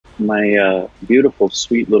my beautiful,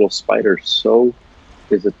 sweet little spider so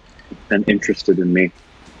been interested in me.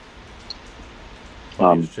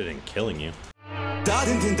 Interested in killing you.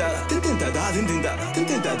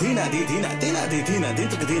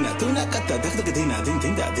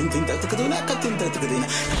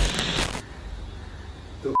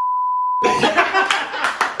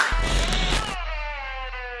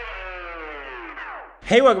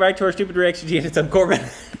 Hey, welcome back to our Stupid Reaction Genius. I'm Corbin.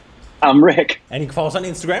 I'm Rick. And you can follow us on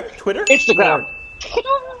Instagram, Twitter. Instagram.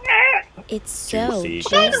 It's so juicy.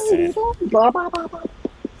 Think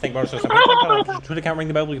about us on Twitter account, ring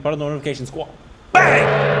the bell, we part of the notification squad. Bang!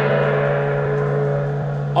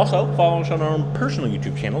 Also, follow us on our own personal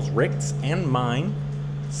YouTube channels, Rick's and mine.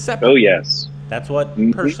 Separate. Oh, yes. That's what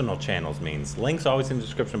personal channels means. Links always in the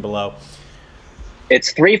description below.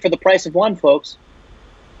 It's 3 for the price of 1, folks.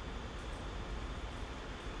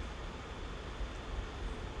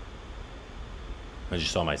 I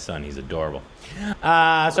just saw my son. He's adorable.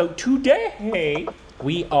 So today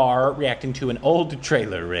we are reacting to an old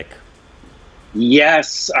trailer, Rick.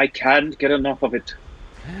 Yes, I can't get enough of it.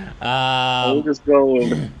 Old as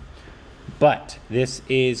gold. But this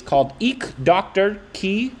is called Ik Dr.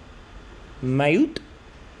 Ki Maut.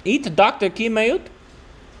 Eat Dr. Ki Maut.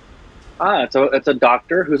 It's a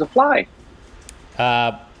doctor who's a fly.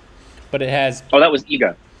 But it has. Oh, that was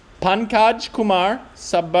Iga. Pankaj, Kumar,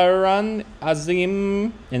 Sabaran,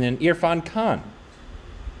 Azim, and then Irrfan Khan.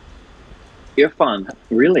 Irrfan,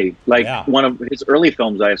 really? Like one of his early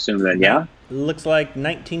films, I assume then, yeah? Looks like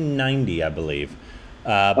 1990, I believe.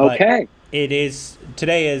 Okay. It is,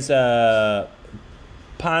 today is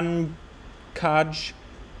Pankaj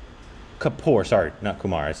Kapoor, sorry, not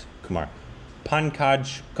Kumar, it's Kumar.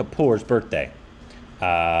 Pankaj Kapoor's birthday.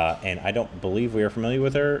 And I don't believe we are familiar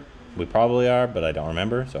with her. We probably are, but I don't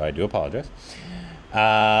remember, so I do apologize.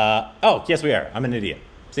 Oh, yes, we are. I'm an idiot.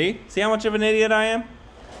 See? See how much of an idiot I am?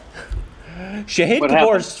 Shahid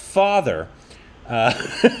Kapoor's father.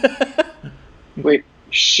 Wait,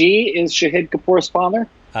 she is Shahid Kapoor's father?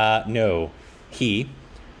 No, he.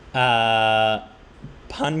 Pankaj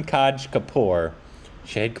Kapoor,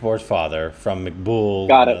 Shahid Kapoor's father from McBool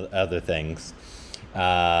and other things.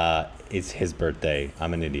 It's his birthday.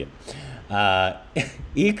 I'm an idiot.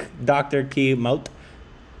 Ik Dr. Ki Maut,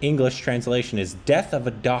 English translation is Death of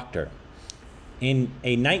a Doctor. In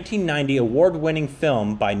a 1990 award-winning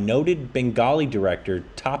film by noted Bengali director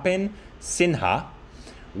Tapan Sinha,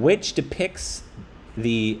 which depicts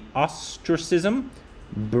the ostracism,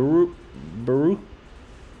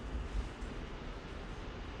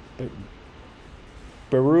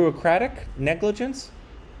 bureaucratic negligence?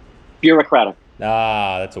 Bureaucratic.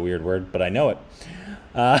 That's a weird word, but I know it.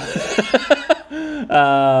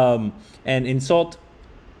 And insult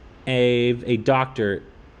a doctor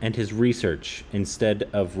and his research instead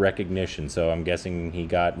of recognition. So I'm guessing he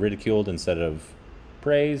got ridiculed instead of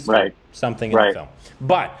praised. Right. Something in the film.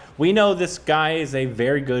 But we know this guy is a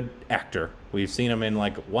very good actor. We've seen him in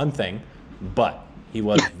like one thing, but he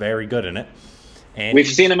was very good in it. And we've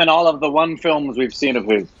seen him in all of the one films we've seen of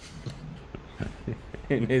his.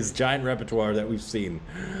 In his giant repertoire that we've seen.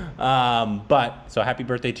 So happy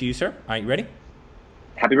birthday to you, sir. Are you ready?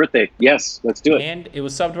 Happy birthday. Yes, let's do it. And it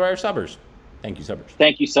was subbed by our subbers. Thank you, subbers.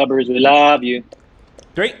 Thank you, subbers. We love you.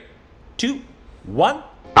 3, 2, 1.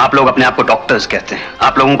 आप लोग अपने आप को doctors कहते हैं।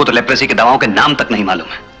 आप लोगों को तो लेप्रेसी की दवाओं के नाम तक नहीं मालूम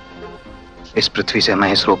है। इस पृथ्वी से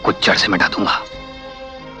मैं इस रोग को जड़ से मिटा दूंगा।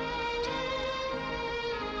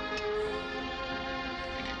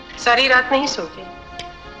 सारी रात नहीं सोते?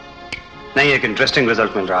 नहीं, एक इंटरेस्टिंग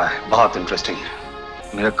रिजल्ट मिल रहा है, बहुत इंटरेस्टिंग।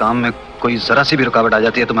 मेरे काम में कोई जरा सी भी रुकावट आ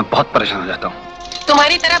जाती है तो मैं बहुत परेशान हो जाता हूँ।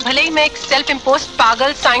 तुम्हारी तरह भले ही मैं एक सेल्फ इम्पोज्ड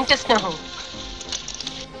पागल साइंटिस्ट न हूँ,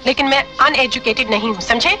 लेकिन मैं अनएजुकेटेड नहीं हूँ,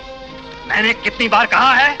 समझे? मैंने कितनी बार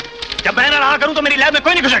कहा है, जब मैं न रहा करूँ तो मेरी लैब में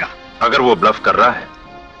कोई नहीं घुसेगा। अगर वो ब्लफ कर रहा है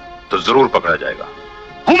तो जरूर पकड़ा जाएगा।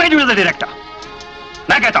 हूँ मैं डायरेक्टर।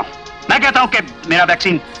 मैं कहता हूँ कि मेरा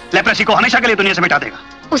वैक्सीन लेप्रेसी को हमेशा के लिए दुनिया से मिटा देगा।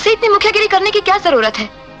 उसे इतनी मुखियागिरी करने की क्या जरूरत है?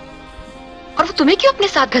 और वो तुम्हें क्यों अपने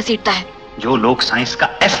साथ घसीटता है? जो लोग साइंस का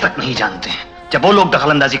एस तक नहीं जानते हैं, जब वो लोग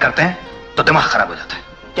दखलंदाजी करते हैं तो दिमाग खराब हो जाता है।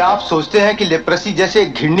 क्या आप सोचते हैं कि लेप्रेसी जैसे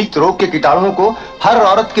घृणित रोग के कीटाणुओं को हर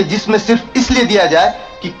औरत के जिस्म में सिर्फ इसलिए दिया जाए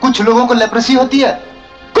कि कुछ लोगों को लेप्रेसी होती है?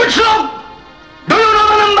 कुछ लोग? Do you know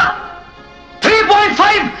the number?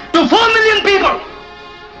 3.5 to 4 million people.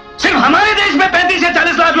 सिर्फ हमारे देश में 35 या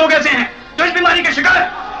 40 लाख लोग ऐसे हैं जो इस बीमारी के शिकार हैं।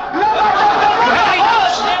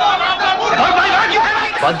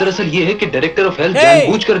 बात दरअसल ये है कि डायरेक्टर ऑफ हेल्थ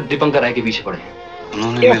जानबूझकर दीपंकर राय के पीछे पड़े हैं।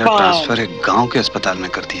 उन्होंने मेरा ट्रांसफर एक गांव के अस्पताल में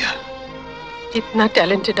कर दिया। इतना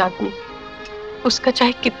टैलेंटेड आदमी, उसका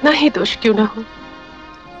चाहे कितना ही दोष क्यों ना हो,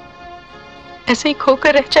 ऐसे ही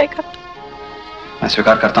खोकर रह जाएगा? मैं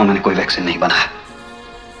स्वीकार करता हूं मैंने कोई वैक्सीन नहीं बनाया।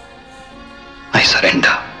 I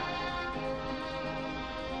surrender.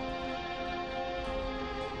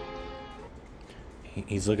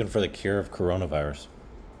 He's looking for the cure of coronavirus.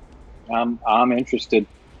 I'm interested.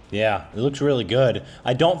 Yeah, it looks really good.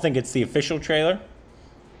 I don't think it's the official trailer.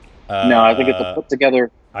 No, I think it's a put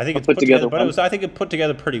together. I think it's put together, but I think it put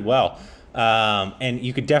together pretty well. And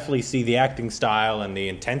you could definitely see the acting style and the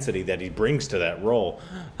intensity that he brings to that role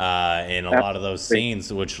in a lot of those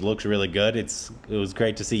scenes, which looks really good. It was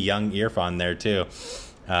great to see young Irrfan there too.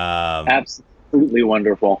 Absolutely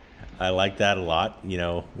wonderful. I like that a lot. You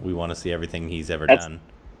know, we want to see everything he's ever done.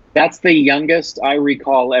 That's the youngest I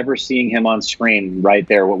recall ever seeing him on screen. Right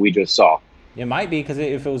there, what we just saw. It might be, because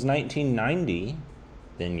if it was 1990,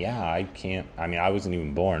 then yeah, I can't. I mean, I wasn't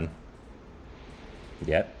even born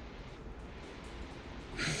yet.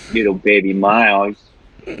 Little baby Miles.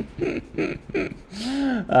 Oh,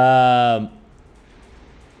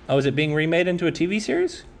 is it being remade into a TV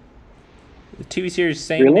series? The TV series,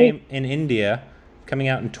 same name in India, coming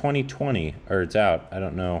out in 2020, or it's out. I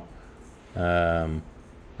don't know.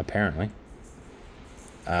 Apparently.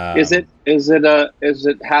 Does it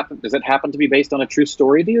happen to be based on a true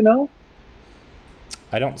story? Do you know?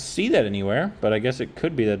 I don't see that anywhere, but I guess it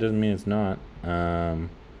could be. That doesn't mean it's not.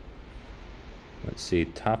 Let's see,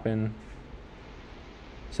 Tapan.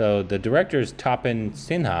 So the director is Tapan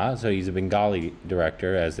Sinha, so he's a Bengali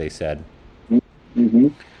director, as they said. Mm-hmm.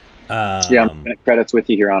 Yeah, I'm looking at credits with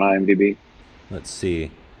you here on IMDb. Let's see.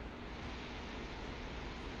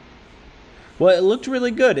 Well, it looked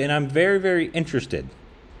really good, and I'm very, very interested.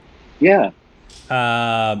 Yeah.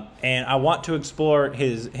 And I want to explore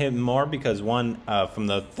him more because from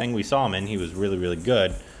the thing we saw him in, he was really, really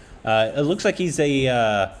good. It looks like he's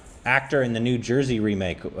a actor in the new Jersey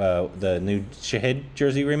remake, the new Shahid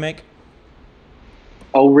Jersey remake.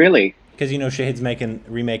 Oh, really? Because, you know, Shahid's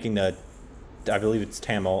remaking the, I believe it's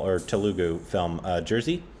Tamil or Telugu film,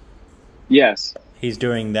 Jersey. Yes. He's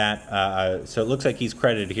doing that, so it looks like he's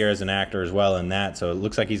credited here as an actor as well in that, so it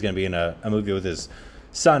looks like he's going to be in a movie with his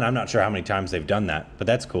son. I'm not sure how many times they've done that, but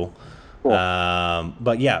that's cool.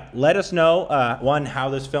 But yeah, let us know, one, how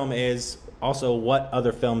this film is, also what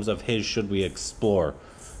other films of his should we explore.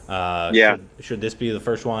 Should this be the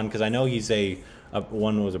first one? Because I know he's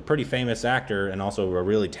was a pretty famous actor and also a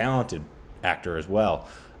really talented actor as well.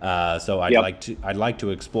 So I'd like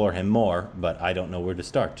to explore him more, but I don't know where to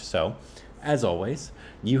start. So, as always,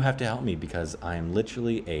 you have to help me because I am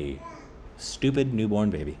literally a stupid newborn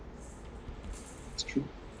baby. It's true.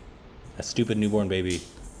 A stupid newborn baby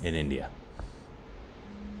in India.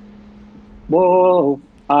 Whoa,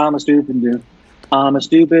 I'm a stupid newborn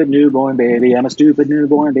baby. I'm a stupid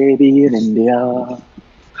newborn baby in India.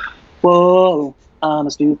 Whoa, I'm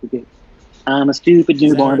a stupid baby. I'm a stupid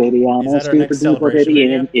newborn baby. I'm a stupid newborn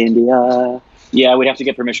baby in India. Yeah, we'd have to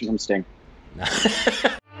get permission from Sting.